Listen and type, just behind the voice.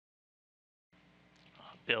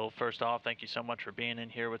Bill, first off, thank you so much for being in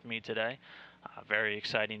here with me today. Very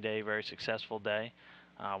exciting day, very successful day.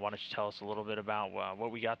 Why don't you tell us a little bit about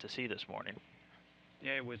what we got to see this morning?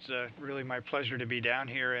 Yeah, it was really my pleasure to be down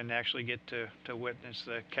here and actually get to witness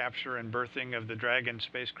the capture and berthing of the Dragon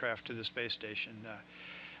spacecraft to the space station.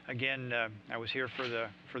 Again, I was here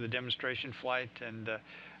for the demonstration flight, and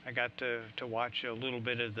I got to watch a little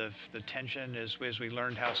bit of the tension as we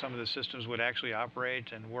learned how some of the systems would actually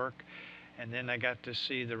operate and work. And then I got to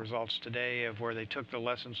see the results today of where they took the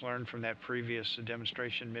lessons learned from that previous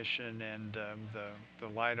demonstration mission, and the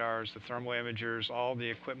LiDARs, the thermal imagers, all the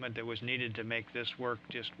equipment that was needed to make this work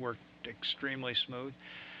just worked extremely smooth.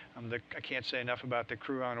 I can't say enough about the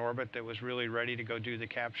crew on orbit that was really ready to go do the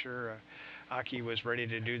capture. Aki was ready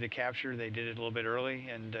to do the capture. They did it a little bit early,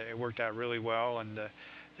 and it worked out really well. And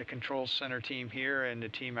the control center team here and the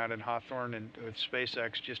team out in Hawthorne and with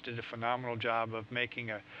SpaceX just did a phenomenal job of making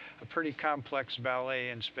a pretty complex ballet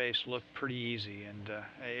in space look pretty easy. And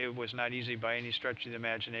it was not easy by any stretch of the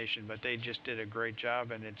imagination, but they just did a great job,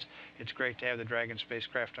 and it's great to have the Dragon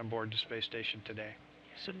spacecraft on board the space station today.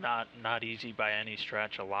 So not easy by any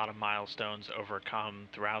stretch. A lot of milestones overcome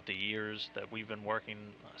throughout the years that we've been working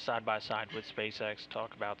side by side with SpaceX.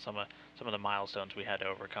 Talk about some of the milestones we had to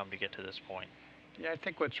overcome to get to this point. Yeah, I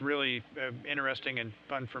think what's really interesting and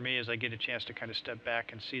fun for me is I get a chance to kind of step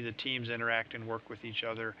back and see the teams interact and work with each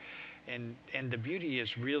other, and the beauty is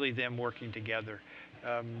really them working together.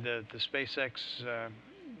 The SpaceX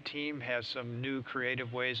team has some new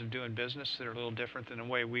creative ways of doing business that are a little different than the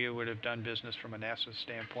way we would have done business from a NASA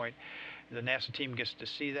standpoint. The NASA team gets to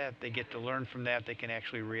see that, they get to learn from that, they can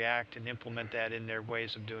actually react and implement that in their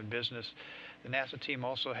ways of doing business. The NASA team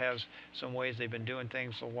also has some ways they've been doing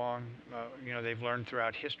things along, they've learned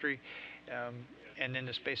throughout history. And then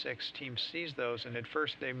the SpaceX team sees those, and at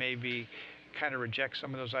first they may be kind of reject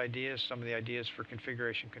some of those ideas. Some of the ideas for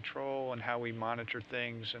configuration control and how we monitor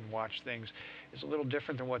things and watch things is a little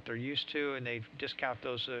different than what they're used to, and they discount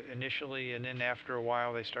those initially, and then after a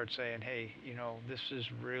while they start saying, hey, this is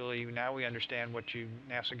really, now we understand what you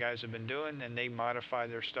NASA guys have been doing, and they modify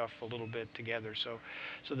their stuff a little bit together. So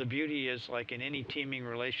the beauty is, like in any teaming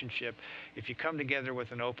relationship, if you come together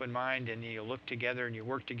with an open mind and you look together and you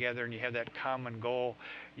work together and you have that common goal,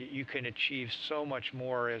 you can achieve so much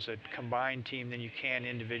more as a combined team than you can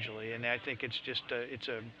individually. And I think it's just it's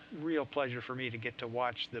a real pleasure for me to get to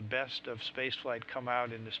watch the best of spaceflight come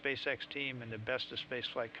out in the SpaceX team and the best of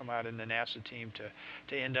spaceflight come out in the NASA team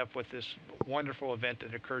to end up with this wonderful event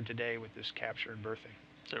that occurred today with this capture and berthing.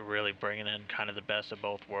 So really bringing in kind of the best of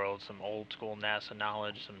both worlds, some old school NASA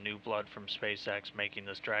knowledge, some new blood from SpaceX, making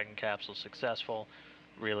this Dragon capsule successful.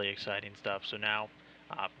 Really exciting stuff. So now,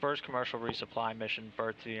 first commercial resupply mission,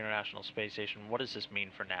 berth to the International Space Station. What does this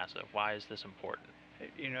mean for NASA? Why is this important?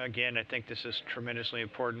 Again, I think this is tremendously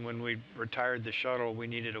important. When we retired the shuttle, we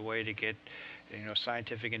needed a way to get,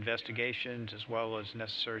 scientific investigations as well as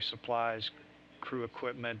necessary supplies, crew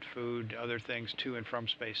equipment, food, other things to and from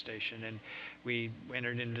space station. And we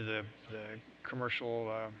entered into the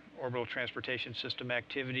commercial orbital transportation system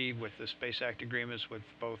activity with the Space Act agreements with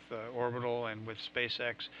both Orbital and with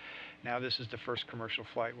SpaceX. Now this is the first commercial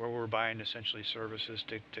flight where we're buying essentially services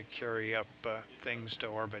to carry up things to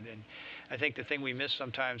orbit. And I think the thing we miss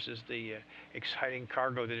sometimes is the exciting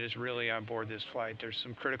cargo that is really on board this flight. There's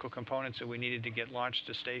some critical components that we needed to get launched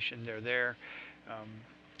to station. They're there.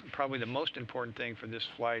 Probably the most important thing for this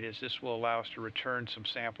flight is this will allow us to return some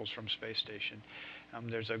samples from space station.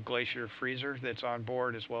 There's a glacier freezer that's on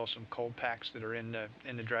board, as well as some cold packs that are in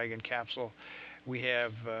the Dragon capsule. We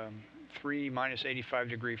have 3 minus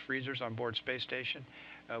 85-degree freezers on board space station.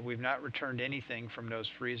 We've not returned anything from those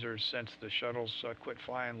freezers since the shuttles quit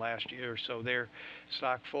flying last year, so they're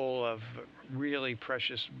stocked full of really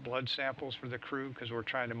precious blood samples for the crew, because we're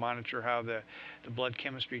trying to monitor how the blood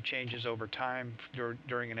chemistry changes over time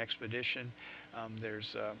during an expedition.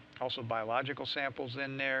 There's also biological samples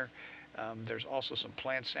in there. There's also some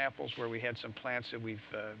plant samples where we had some plants that we've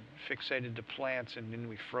fixated the plants, and then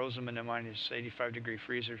we froze them in a minus 85-degree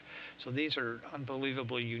freezer. So these are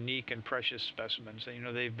unbelievably unique and precious specimens.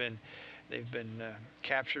 They've been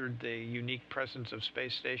captured. The unique presence of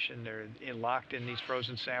space station, they're locked in these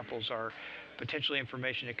frozen samples, are potentially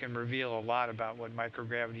information that can reveal a lot about what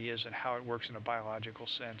microgravity is and how it works in a biological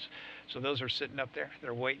sense. So those are sitting up there.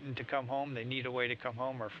 They're waiting to come home. They need a way to come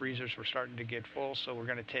home. Our freezers were starting to get full, so we're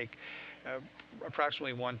going to take uh,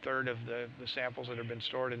 approximately 1/3 of the samples that have been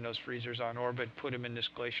stored in those freezers on orbit, put them in this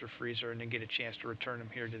glacier freezer, and then get a chance to return them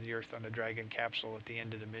here to the Earth on the Dragon capsule at the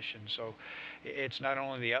end of the mission. So it's not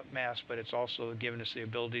only the upmass, but it's also given us the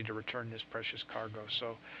ability to return this precious cargo.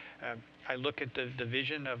 So I look at the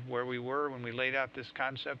vision of where we were when we laid out this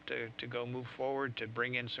concept to go move forward, to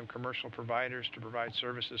bring in some commercial providers to provide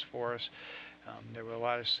services for us. There were a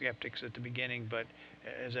lot of skeptics at the beginning, but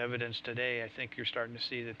as evidenced today, I think you're starting to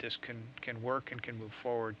see that this can work and can move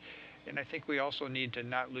forward. And I think we also need to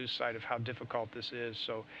not lose sight of how difficult this is.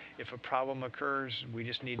 So if a problem occurs, we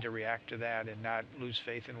just need to react to that and not lose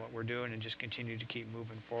faith in what we're doing and just continue to keep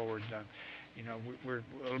moving forward. You know,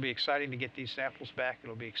 it'll be exciting to get these samples back.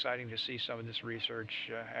 It'll be exciting to see some of this research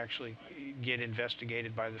actually get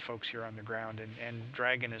investigated by the folks here on the ground. And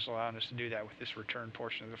Dragon is allowing us to do that with this return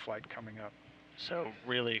portion of the flight coming up. So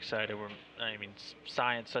really excited. I mean,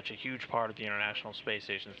 science, such a huge part of the International Space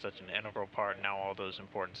Station, such an integral part. Now all those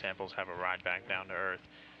important samples have a ride back down to Earth.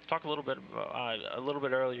 Talk a little bit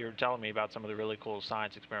earlier, you were telling me about some of the really cool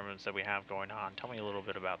science experiments that we have going on. Tell me a little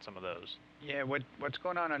bit about some of those. Yeah, what's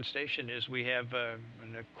going on station is we have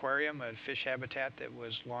an aquarium, a fish habitat that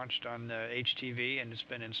was launched on HTV, and it's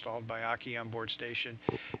been installed by Aki on board station.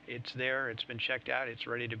 It's there, it's been checked out, it's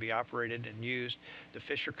ready to be operated and used. The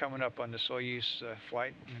fish are coming up on the Soyuz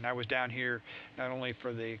flight, and I was down here not only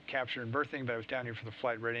for the capture and berthing, but I was down here for the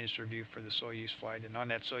flight readiness review for the Soyuz flight. And on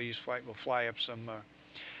that Soyuz flight, we'll fly up some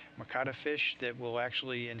Makata fish that will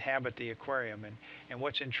actually inhabit the aquarium. And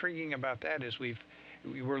what's intriguing about that is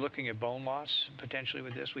we're looking at bone loss potentially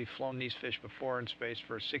with this. We've flown these fish before in space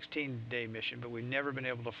for a 16-day mission, but we've never been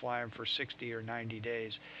able to fly them for 60 or 90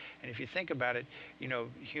 days. And if you think about it, you know,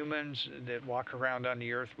 humans that walk around on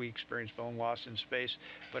the Earth, we experience bone loss in space,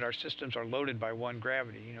 but our systems are loaded by one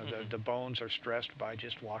gravity. You know, the bones are stressed by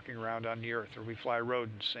just walking around on the Earth. Or we fly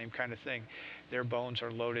rodents, same kind of thing. Their bones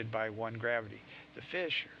are loaded by one gravity. The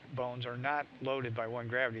fish bones are not loaded by one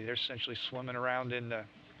gravity. They're essentially swimming around in the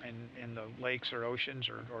lakes or oceans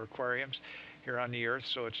or aquariums here on the Earth.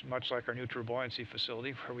 So it's much like our neutral buoyancy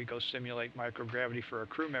facility where we go simulate microgravity for our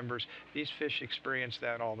crew members. These fish experience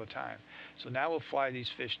that all the time. So now we'll fly these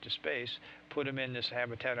fish to space, put them in this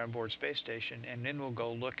habitat on board space station, and then we'll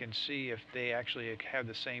go look and see if they actually have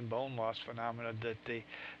the same bone loss phenomena that the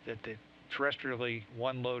terrestrially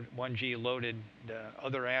 1G loaded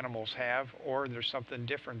other animals have, or there's something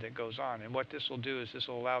different that goes on. And what this will do is this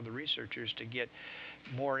will allow the researchers to get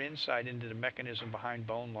more insight into the mechanism behind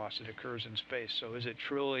bone loss that occurs in space. So is it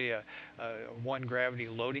truly a one gravity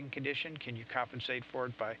loading condition? Can you compensate for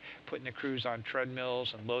it by putting the crews on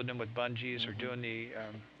treadmills and loading them with bungees, or doing the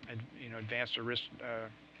advanced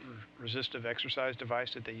resistive exercise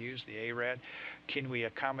device that they use, the ARAD? Can we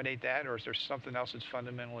accommodate that, or is there something else that's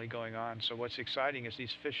fundamentally going on? So what's exciting is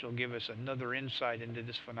these fish will give us another insight into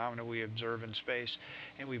this phenomena we observe in space,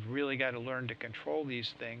 and we've really got to learn to control these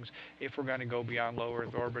things if we're going to go beyond low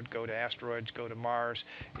Earth orbit, go to asteroids, go to Mars,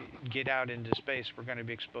 get out into space. We're going to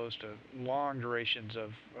be exposed to long durations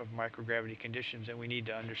of microgravity conditions, and we need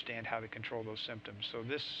to understand how to control those symptoms. So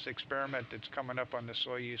this experiment that's coming up on the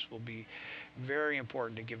Soyuz will be very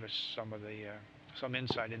important to give us some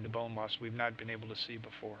insight into bone loss we've not been able to see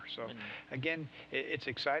before. So again, it's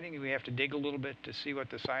exciting. We have to dig a little bit to see what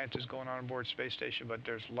the science is going on board space station, but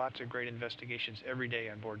there's lots of great investigations every day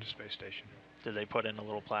on board the space station. Did they put in a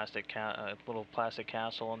little plastic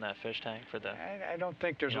castle in that fish tank for the? I don't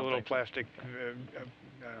think there's a little plastic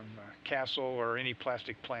castle or any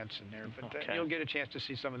plastic plants in there, but you'll get a chance to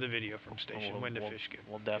see some of the video from station when the fish get.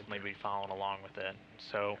 We'll definitely be following along with it.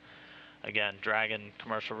 So, again, Dragon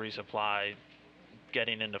commercial resupply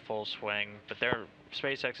getting into full swing, but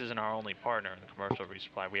SpaceX isn't our only partner in the commercial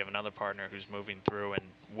resupply. We have another partner who's moving through and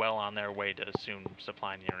well on their way to soon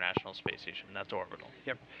supplying the International Space Station. That's Orbital.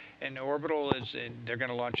 Yep, and Orbital they're going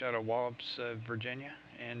to launch out of Wallops, Virginia,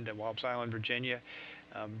 and Wallops Island, Virginia.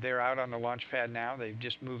 They're out on the launch pad now. They've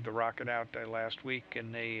just moved the rocket out last week,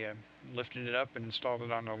 and they lifted it up and installed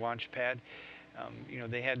it on the launch pad.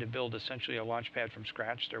 They had to build essentially a launch pad from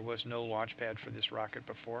scratch. There was no launch pad for this rocket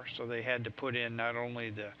before, so they had to put in not only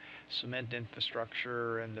the cement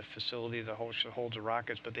infrastructure and the facility that holds the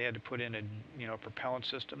rockets, but they had to put in a propellant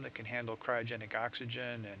system that can handle cryogenic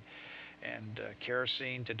oxygen and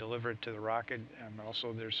kerosene to deliver it to the rocket.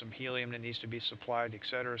 Also, there's some helium that needs to be supplied,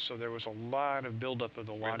 etc. So there was a lot of buildup of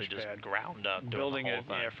the launch pad. Ground up, building it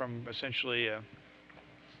from essentially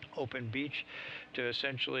open beach to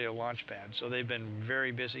essentially a launch pad. So they've been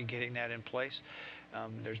very busy getting that in place.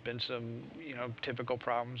 There's been some, typical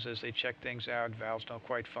problems as they check things out. Valves don't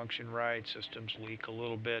quite function right. Systems leak a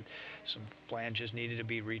little bit. Some flanges needed to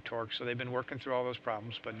be retorqued. So they've been working through all those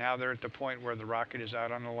problems. But now they're at the point where the rocket is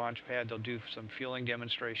out on the launch pad. They'll do some fueling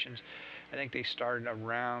demonstrations. I think they start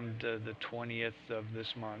around the 20th of this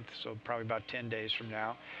month, so probably about 10 days from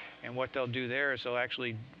now. And what they'll do there is they'll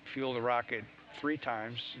actually fuel the rocket 3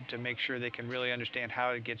 times to make sure they can really understand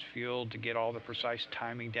how it gets fueled, to get all the precise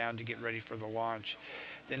timing down to get ready for the launch.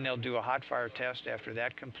 Then they'll do a hot fire test after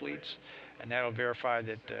that completes, and that'll verify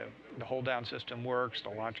that the hold down system works, the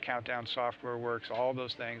launch countdown software works, all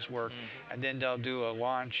those things work. And then they'll do a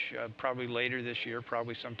launch probably later this year,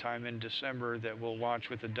 probably sometime in December, that will launch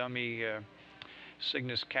with a dummy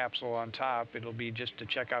Cygnus capsule on top. It'll be just to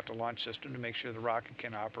check out the launch system to make sure the rocket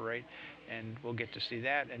can operate, and we'll get to see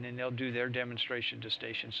that. And then they'll do their demonstration to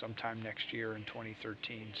station sometime next year in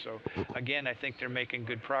 2013. So again, I think they're making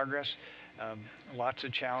good progress. Lots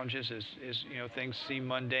of challenges as things seem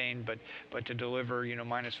mundane, but to deliver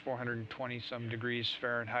minus 420 some degrees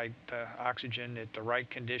Fahrenheit oxygen at the right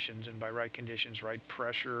conditions, and by right conditions, right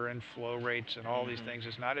pressure and flow rates and all these things,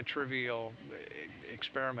 is not a trivial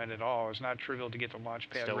experiment at all. It's not trivial to get the launch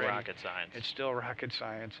pad Still ready. rocket science. It's still rocket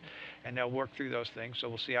science, and they'll work through those things. So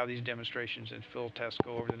we'll see how these demonstrations and fill tests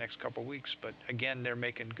go over the next couple weeks. But again, they're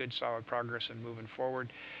making good, solid progress and moving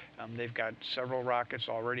forward. They've got several rockets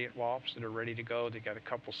already at Walps that are ready to go. They've got a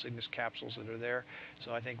couple Cygnus capsules that are there.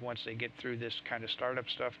 So I think once they get through this kind of startup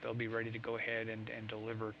stuff, they'll be ready to go ahead and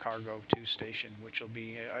deliver cargo to station, which will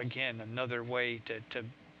be, again, another way to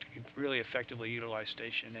really effectively utilize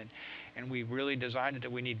station. And we really designed it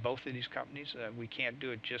that we need both of these companies. We can't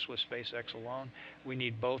do it just with SpaceX alone. We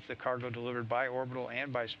need both the cargo delivered by Orbital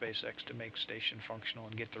and by SpaceX to make station functional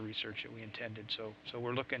and get the research that we intended. So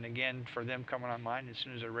we're looking again for them coming online as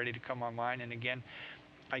soon as they're ready to come online. And again,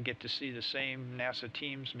 I get to see the same NASA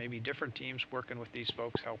teams, maybe different teams, working with these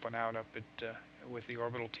folks, helping out up at with the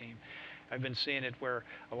Orbital team. I've been seeing it where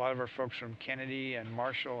a lot of our folks from Kennedy and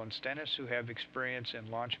Marshall and Stennis, who have experience in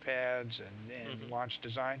launch pads and launch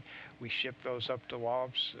design, we ship those up to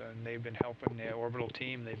Walps, and they've been helping the Orbital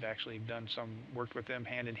team. They've actually worked with them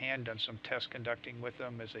hand in hand, done some test conducting with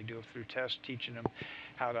them as they do through tests, teaching them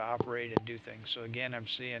how to operate and do things. So again, I'm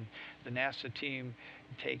seeing the NASA team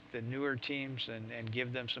take the newer teams and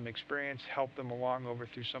give them some experience, help them along over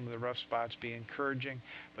through some of the rough spots, be encouraging.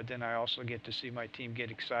 But then I also get to see my team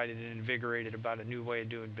get excited and invigorated about a new way of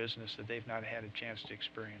doing business that they've not had a chance to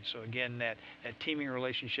experience. So again, that teaming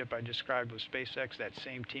relationship I described with SpaceX, that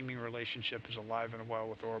same teaming relationship is alive and well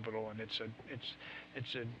with Orbital, and it's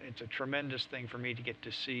a tremendous thing for me to get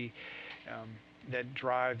to see. That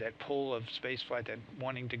drive, that pull of spaceflight, that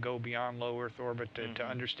wanting to go beyond low Earth orbit, to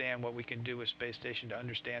understand what we can do with space station, to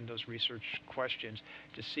understand those research questions,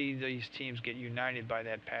 to see these teams get united by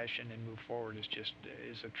that passion and move forward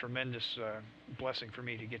is a tremendous blessing for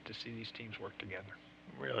me to get to see these teams work together.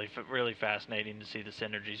 Really fascinating to see the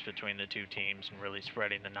synergies between the two teams and really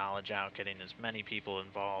spreading the knowledge out, getting as many people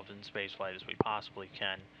involved in spaceflight as we possibly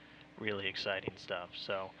can. Really exciting stuff.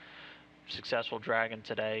 So, successful Dragon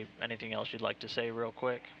today. Anything else you'd like to say real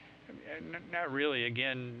quick? Not really.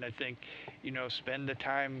 Again, I think, spend the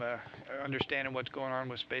time understanding what's going on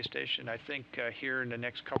with space station. I think here in the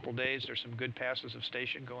next couple days, there's some good passes of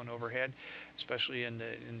station going overhead, especially in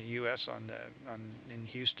the U.S. in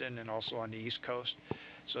Houston and also on the East Coast.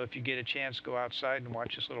 So if you get a chance, go outside and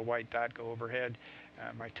watch this little white dot go overhead.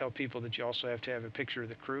 I tell people that you also have to have a picture of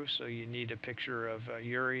the crew, so you need a picture of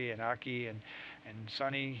Yuri and Aki and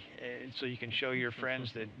Sonny, so you can show your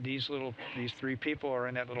friends that these 3 people are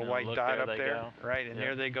in that little white dot up there, right? And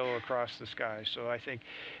there they go across the sky. So I think,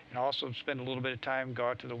 and also spend a little bit of time, go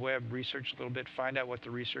out to the web, research a little bit, find out what the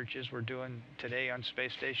research is we're doing today on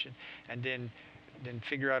space station, and then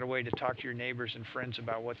figure out a way to talk to your neighbors and friends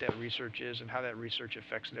about what that research is and how that research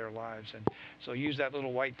affects their lives. And so use that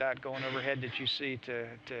little white dot going overhead that you see to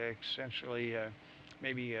essentially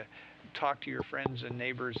maybe talk to your friends and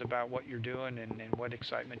neighbors about what you're doing and what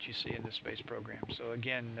excitement you see in the space program. So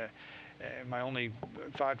again, my only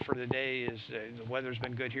thought for the day is the weather's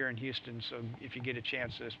been good here in Houston, so if you get a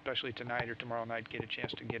chance, especially tonight or tomorrow night, get a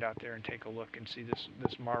chance to get out there and take a look and see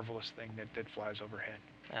this marvelous thing that flies overhead.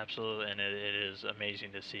 Absolutely, and it is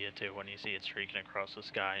amazing to see it too when you see it streaking across the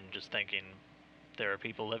sky and just thinking there are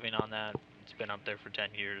people living on that. It's been up there for 10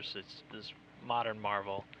 years. It's this modern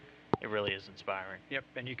marvel. It really is inspiring. Yep,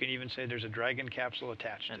 and you can even say there's a Dragon capsule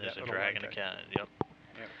attached to that. And there's a Dragon yep.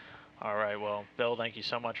 All right, well, Bill, thank you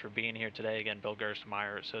so much for being here today. Again, Bill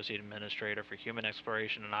Gerstenmaier, Associate Administrator for Human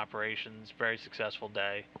Exploration and Operations. Very successful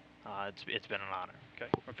day. It's been an honor.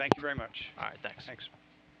 Okay. Well, thank you very much. All right, thanks. Thanks.